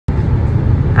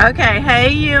Okay,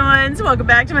 hey Ewans, welcome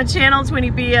back to my channel. It's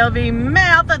Winnie BLV,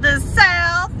 Mouth of the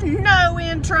South. No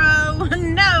intro,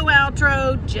 no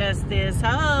outro, just this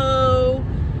hoe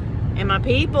and my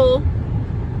people.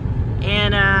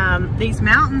 And these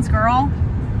mountains, girl.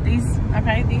 These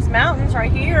mountains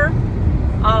right here,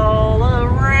 all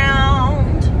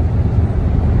around.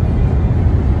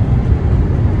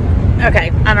 Okay,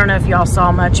 I don't know if y'all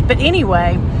saw much, but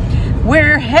anyway,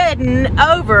 we're heading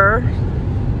over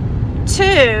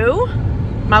to,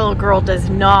 my little girl does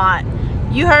not,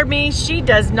 you heard me, she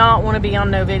does not want to be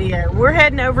on no video. We're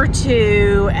heading over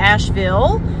to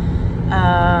Asheville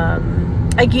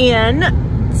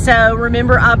again. So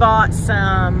remember, I bought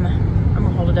some, I'm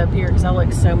gonna hold it up here because I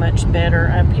look so much better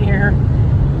up here.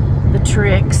 The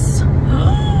tricks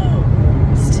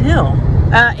still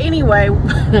anyway.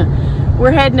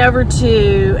 We're heading over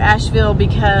to Asheville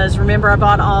because remember, I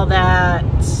bought all that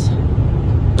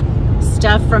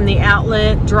stuff from the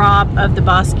outlet drop of the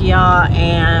Basquiat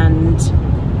and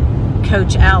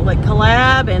Coach outlet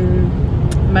collab,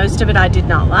 and most of it I did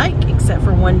not like except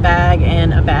for one bag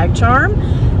and a bag charm.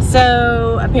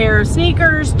 So a pair of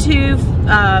sneakers, two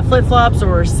flip-flops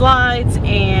or slides,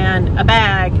 and a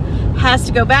bag has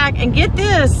to go back. And get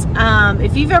this,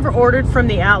 if you've ever ordered from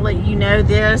the outlet, you know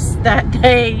this, that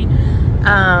they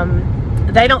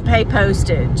don't pay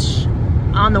postage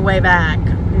on the way back.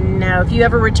 No, if you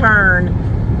ever return,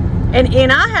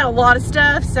 and I had a lot of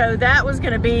stuff, so that was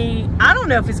gonna be, I don't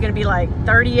know if it's gonna be like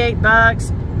 38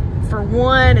 bucks for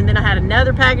one, and then I had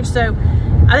another package, so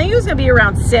I think it was gonna be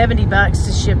around 70 bucks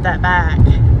to ship that back.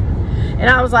 And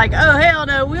I was like, oh hell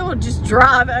no, we will just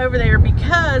drive over there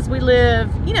because we live,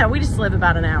 you know, we just live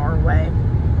about an hour away.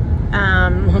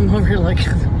 I'm over like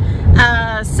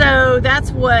so that's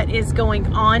what is going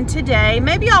on today.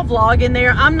 Maybe I'll vlog in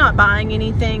there. I'm not buying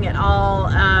anything at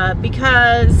all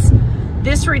because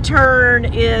this return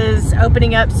is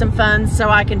opening up some funds so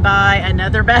I can buy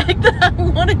another bag that I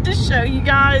wanted to show you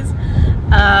guys.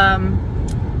 And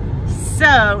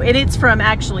it's from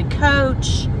actually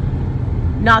Coach,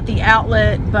 not the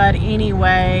outlet, but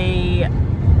anyway,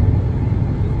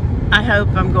 I hope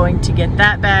I'm going to get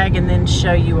that bag and then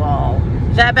show you all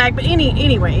that bag. But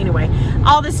anyway,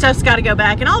 all this stuff's got to go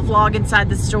back, and I'll vlog inside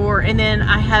the store. And then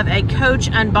I have a Coach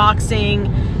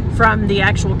unboxing from the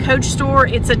actual Coach store.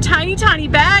 It's a tiny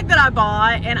bag that I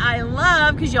bought, and I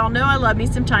love, because y'all know I love me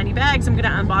some tiny bags. I'm gonna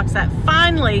unbox that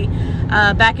finally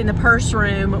back in the purse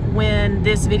room when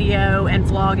this video and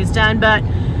vlog is done. But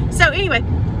so anyway,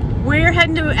 we're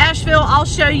heading to Asheville. I'll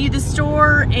show you the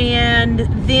store and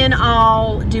then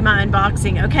I'll do my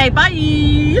unboxing. Okay,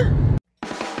 bye.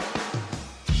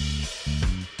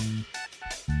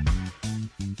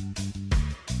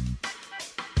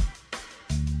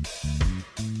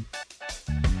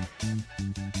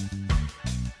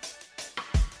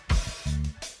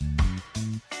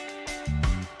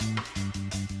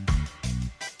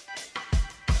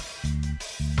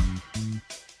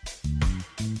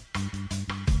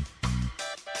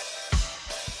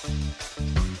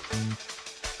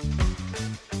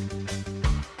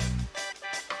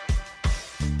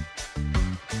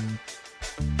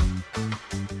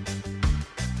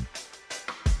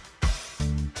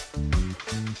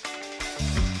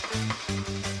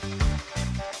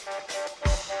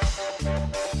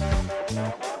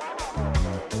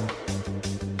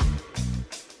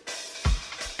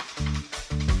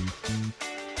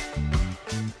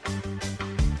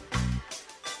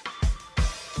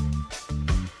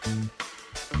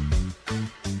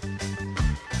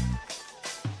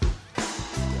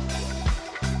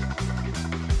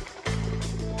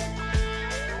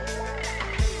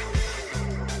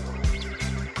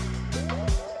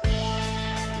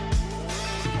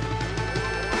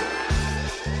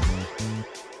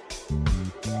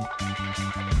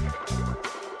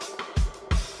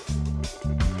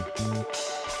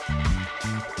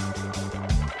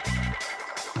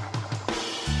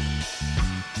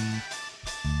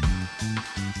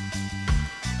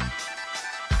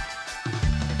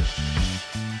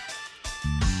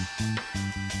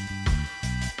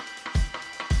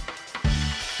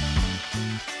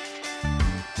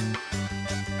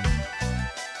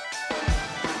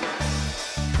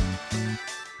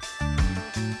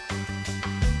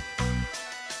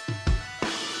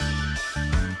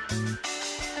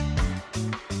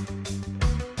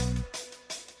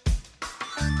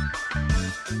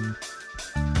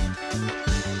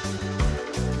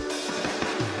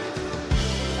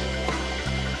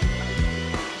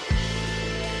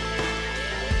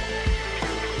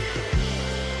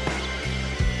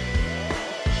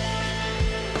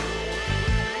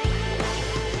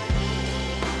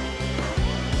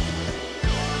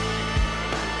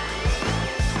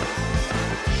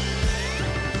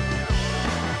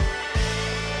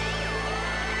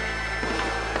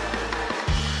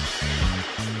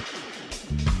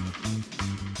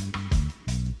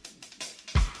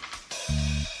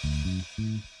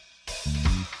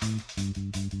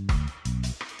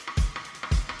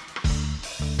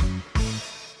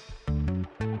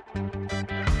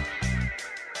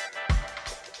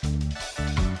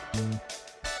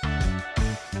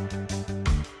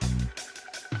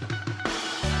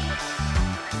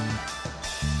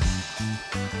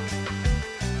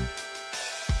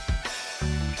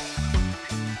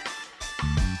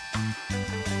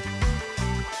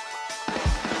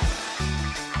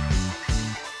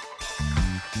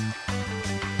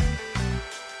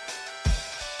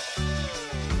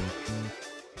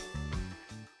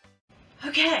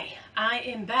 Okay, I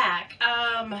am back.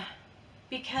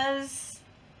 Because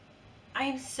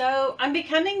I'm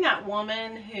becoming that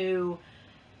woman who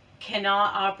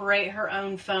cannot operate her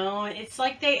own phone. It's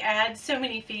like they add so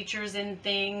many features and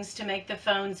things to make the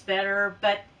phones better,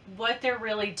 but what they're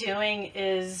really doing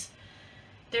is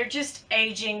they're just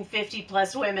aging 50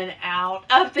 plus women out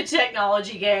of the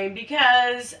technology game,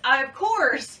 because of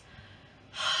course,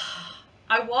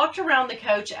 I walked around the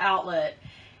Coach outlet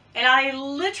and I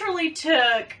literally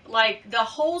took like the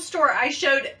whole store. I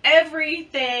showed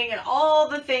everything and all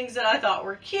the things that I thought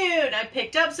were cute. I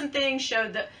picked up some things,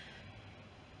 showed that.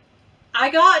 I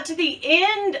got to the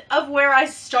end of where I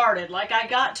started. Like, I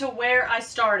got to where I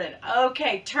started.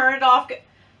 Okay, turn it off.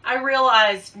 I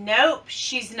realized, nope,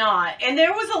 she's not. And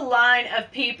there was a line of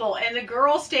people, and the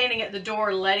girl standing at the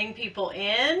door letting people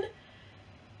in,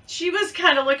 she was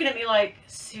kind of looking at me like,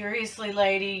 seriously,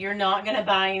 lady, you're not going to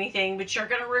buy anything, but you're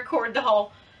going to record the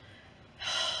whole...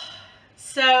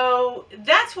 So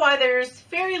that's why there's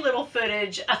very little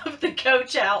footage of the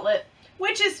Coach outlet,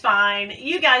 which is fine.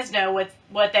 You guys know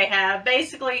what they have.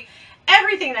 Basically,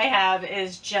 everything they have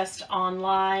is just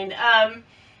online.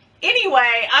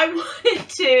 Anyway, I wanted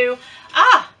to...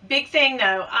 big thing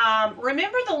though.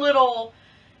 Remember the little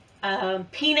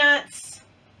peanuts?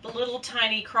 The little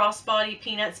tiny crossbody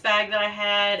peanuts bag that I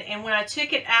had, and when I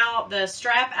took it out, the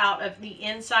strap out of the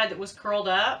inside that was curled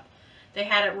up, they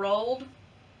had it rolled.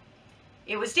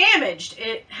 It was damaged.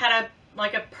 It had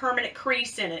like a permanent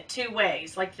crease in it, two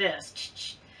ways, like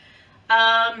this.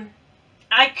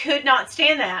 I could not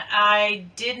stand that. I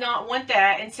did not want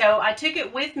that, and so I took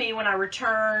it with me when I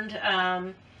returned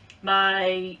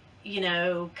my,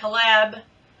 collab.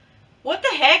 What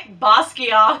the heck?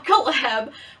 Basquiat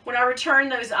collab. When I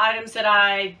returned those items that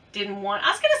I didn't want. I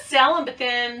was going to sell them, but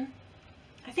then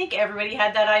I think everybody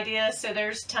had that idea. So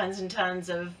there's tons and tons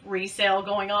of resale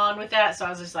going on with that. So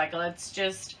I was just like, let's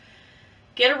just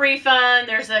get a refund.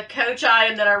 There's a Coach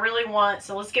item that I really want.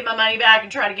 So let's get my money back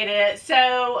and try to get it. So,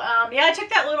 yeah, I took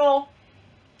that little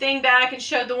thing back and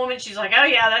showed the woman. She's like, oh,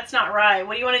 yeah, that's not right.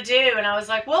 What do you want to do? And I was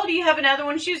like, well, do you have another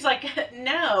one? She was like,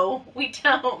 no, we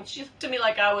don't. She looked at me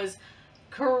like I was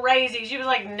crazy. She was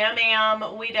like, no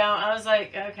ma'am, we don't. I was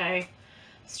like, okay,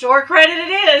 store credit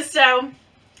it is. So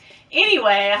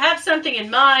anyway, I have something in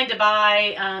mind to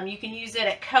buy. You can use it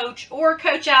at Coach or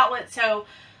Coach outlet. So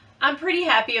I'm pretty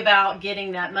happy about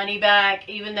getting that money back,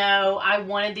 even though I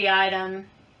wanted the item.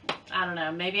 I don't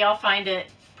know, maybe I'll find it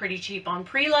pretty cheap on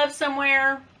Pre-Love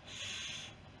somewhere.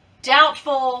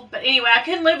 Doubtful, but anyway, I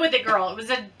couldn't live with it, girl. It was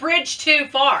a bridge too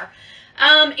far.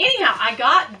 Anyhow, I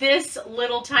got this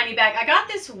little tiny bag. I got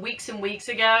this weeks and weeks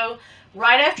ago,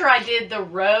 right after I did the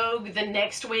Rogue the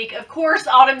next week. Of course,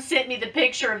 Autumn sent me the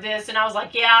picture of this, and I was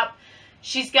like, yeah,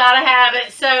 she's got to have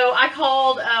it. So I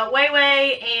called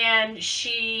WeiWei, and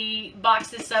she boxed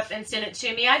this up and sent it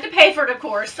to me. I had to pay for it, of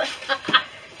course.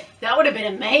 That would have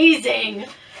been amazing.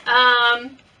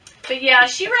 But yeah,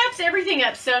 she wraps everything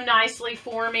up so nicely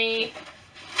for me.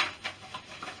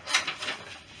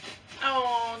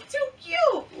 Oh, so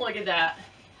cute. Look at that.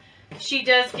 She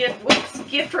does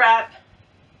gift wrap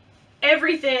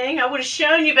everything. I would have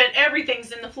shown you, but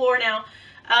everything's in the floor now.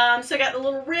 So I got the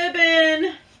little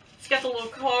ribbon. It's got the little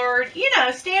card.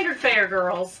 Standard fare,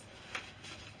 girls.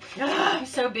 I'm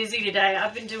so busy today.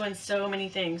 I've been doing so many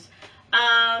things.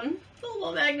 The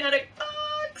little magnetic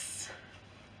box.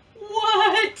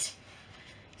 What?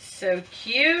 So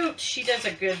cute. She does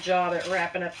a good job at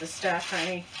wrapping up the stuff,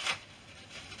 honey.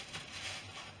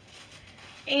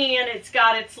 And it's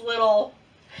got its little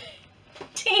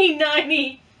teeny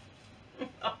tiny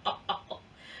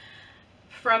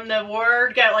from the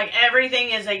word go. Like, everything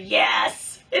is a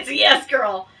yes. It's a yes,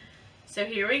 girl. So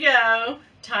here we go.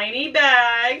 Tiny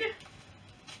bag.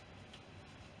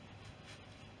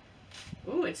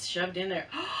 Ooh, it's shoved in there.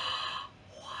 What?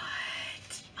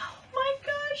 Oh my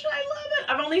gosh, I love it.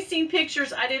 I've only seen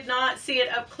pictures. I did not see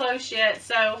it up close yet.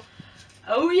 So,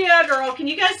 oh yeah, girl. Can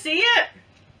you guys see it?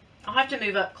 I'll have to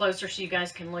move up closer so you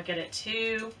guys can look at it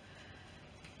too.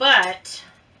 But,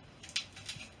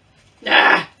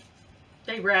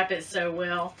 they wrap it so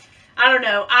well. I don't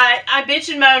know. I bitch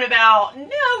and moan about no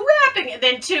wrapping and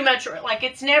then too much. Like,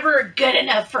 it's never good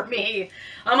enough for me.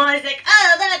 I'm always like,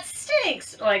 oh, that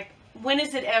stinks. Like, when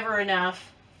is it ever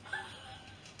enough?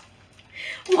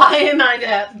 Why am I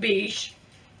that beesh?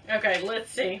 Okay,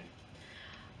 let's see.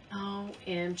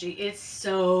 OMG, it's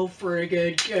so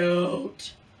friggin'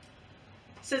 cute.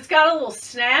 So it's got a little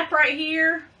snap right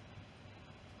here.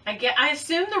 I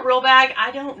assume the real bag,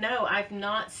 I don't know. I've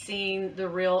not seen the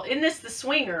real. Isn't this the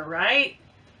swinger, right?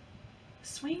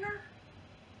 Swinger?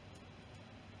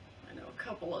 I know a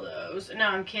couple of those. No,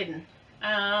 I'm kidding.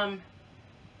 Yeah,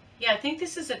 I think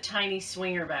this is a tiny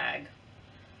swinger bag.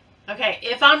 Okay,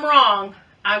 if I'm wrong,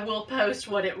 I will post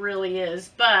what it really is.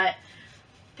 But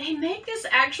they make this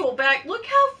actual bag. Look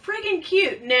how friggin'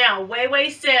 cute. Now,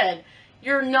 WeiWei said,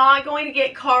 you're not going to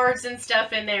get cards and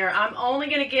stuff in there. I'm only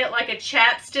going to get like a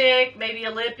chapstick, maybe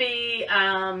a lippy.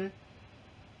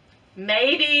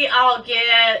 Maybe I'll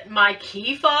get my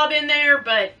key fob in there,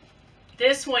 but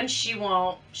this one she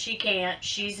won't. She can't.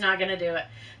 She's not going to do it.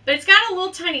 But it's got a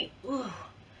little tiny,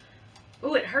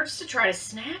 ooh, it hurts to try to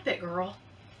snap it, girl.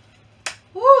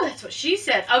 Ooh, that's what she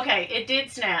said. Okay, it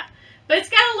did snap. But it's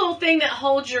got a little thing that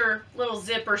holds your little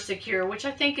zipper secure, which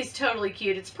I think is totally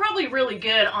cute. It's probably really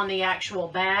good on the actual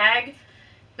bag.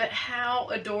 But how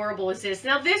adorable is this?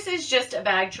 Now, this is just a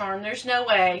bag charm. There's no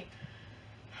way,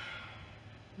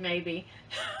 maybe,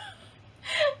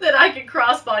 that I could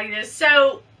crossbody this.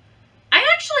 So, I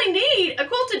actually need a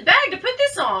quilted bag to put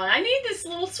this on. I need this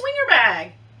little swinger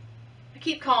bag. I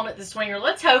keep calling it the swinger.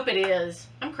 Let's hope it is.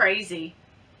 I'm crazy.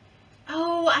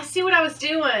 Oh, I see what I was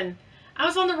doing. I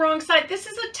was on the wrong side. This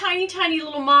is a tiny, tiny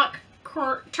little mock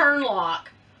turn lock.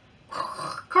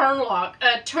 Turn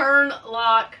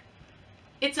lock.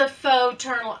 It's a faux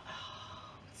turn lock.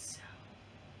 Oh,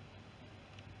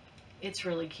 it's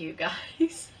really cute,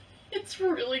 guys. It's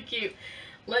really cute.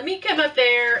 Let me come up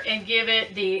there and give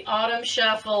it the autumn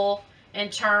shuffle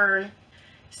and turn.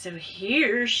 So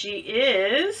here she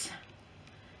is.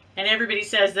 And everybody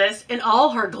says this in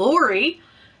all her glory.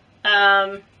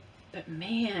 But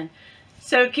man,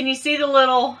 so can you see the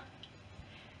little,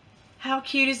 how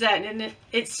cute is that? And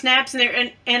it snaps in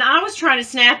there. And I was trying to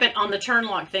snap it on the turn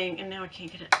lock thing, and now I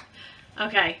can't get it.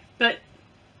 Okay, but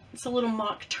it's a little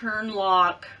mock turn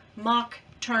lock.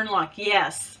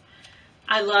 Yes.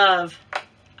 I love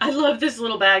this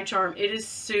little bag charm. It is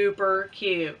super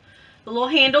cute. The little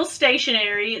handle's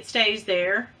stationary. It stays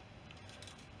there.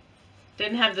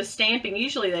 Didn't have the stamping.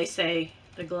 Usually they say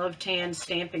the glove tan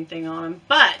stamping thing on them.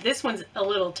 But this one's a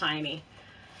little tiny.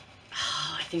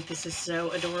 Oh, I think this is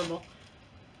so adorable.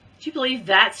 Do you believe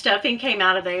that stuffing came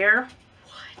out of there?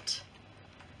 What?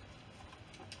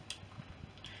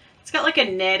 It's got like a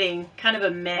netting, kind of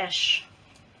a mesh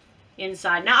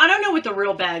inside. Now, I don't know what the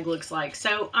real bag looks like.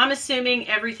 So I'm assuming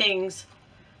everything's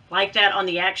like that on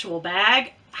the actual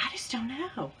bag. I just don't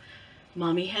know.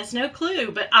 Mommy has no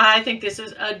clue, but I think this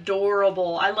is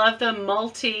adorable. I love the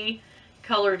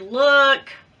multi-colored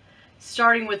look,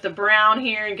 starting with the brown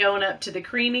here and going up to the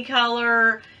creamy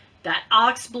color, that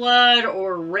ox blood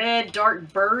or red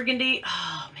dark burgundy.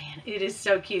 Oh man, it is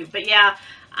so cute. But yeah,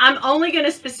 I'm only going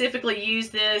to specifically use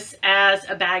this as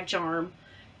a bag charm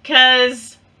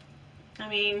because, I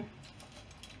mean,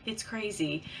 it's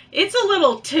crazy. It's a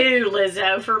little too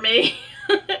Lizzo for me.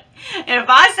 And if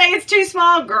I say it's too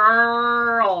small,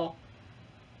 girl,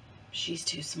 she's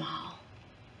too small.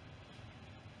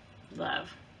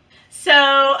 Love. So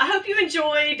I hope you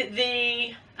enjoyed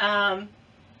the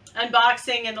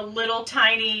unboxing and the little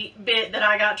tiny bit that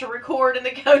I got to record in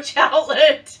the Coach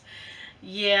outlet.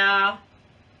 Yeah.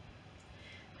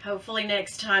 Hopefully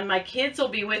next time my kids will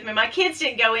be with me. My kids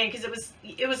didn't go in because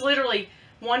it was literally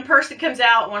one person comes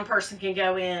out, one person can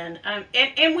go in. And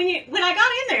when I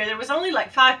got in there was only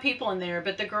like 5 people in there.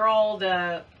 But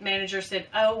the manager said,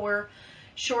 "Oh, we're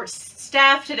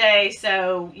short-staffed today,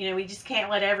 so you know we just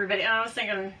can't let everybody." And I was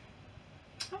thinking,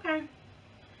 okay,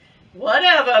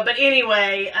 whatever. But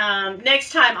anyway,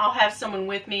 next time I'll have someone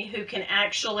with me who can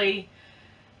actually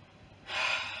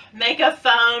make a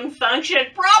phone function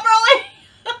properly.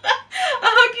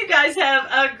 I hope you guys have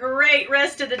a great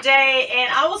rest of the day,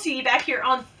 and I will see you back here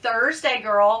on Thursday,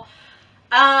 girl.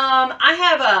 I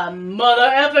have a mother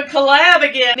effing collab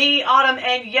again. Me, Autumn,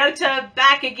 and Yota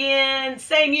back again.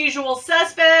 Same usual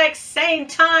suspects, same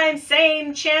time,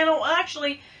 same channel.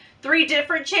 Actually, 3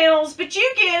 different channels, but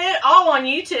you get it, all on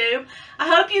YouTube. I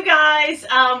hope you guys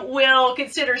will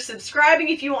consider subscribing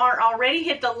if you aren't already.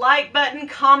 Hit the like button,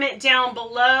 comment down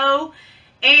below,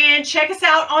 and check us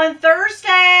out on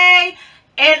Thursday.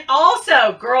 And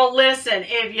also, girl, listen,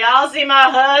 if y'all see my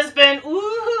husband,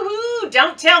 ooh,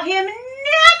 don't tell him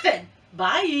nothing.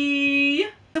 Bye.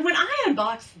 So when I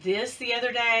unboxed this the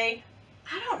other day,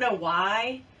 I don't know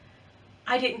why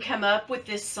I didn't come up with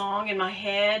this song in my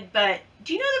head, but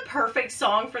do you know the perfect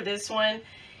song for this one?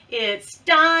 It's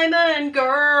Diamond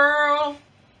Girl,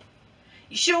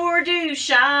 you sure do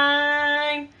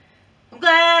shine. I'm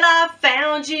glad I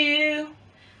found you.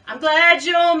 I'm glad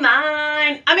you're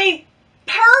mine. I mean,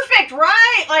 perfect,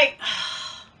 right? Like,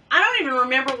 I don't even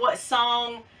remember what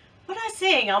song. What did I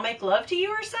sing? I'll Make Love to You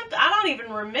or something? I don't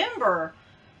even remember.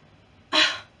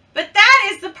 But that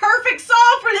is the perfect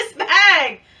song for this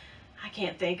bag. I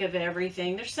can't think of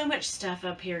everything. There's so much stuff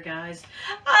up here, guys.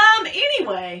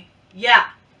 Anyway, yeah.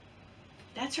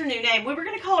 That's her new name. We were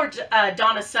going to call her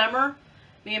Donna Summer,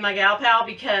 me and my gal pal,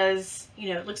 because,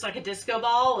 you know, it looks like a disco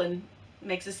ball and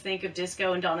makes us think of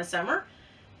disco and Donna Summer.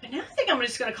 But now I think I'm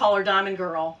just going to call her Diamond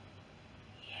Girl.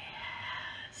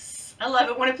 Yes. I love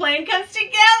it when a plan comes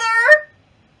together.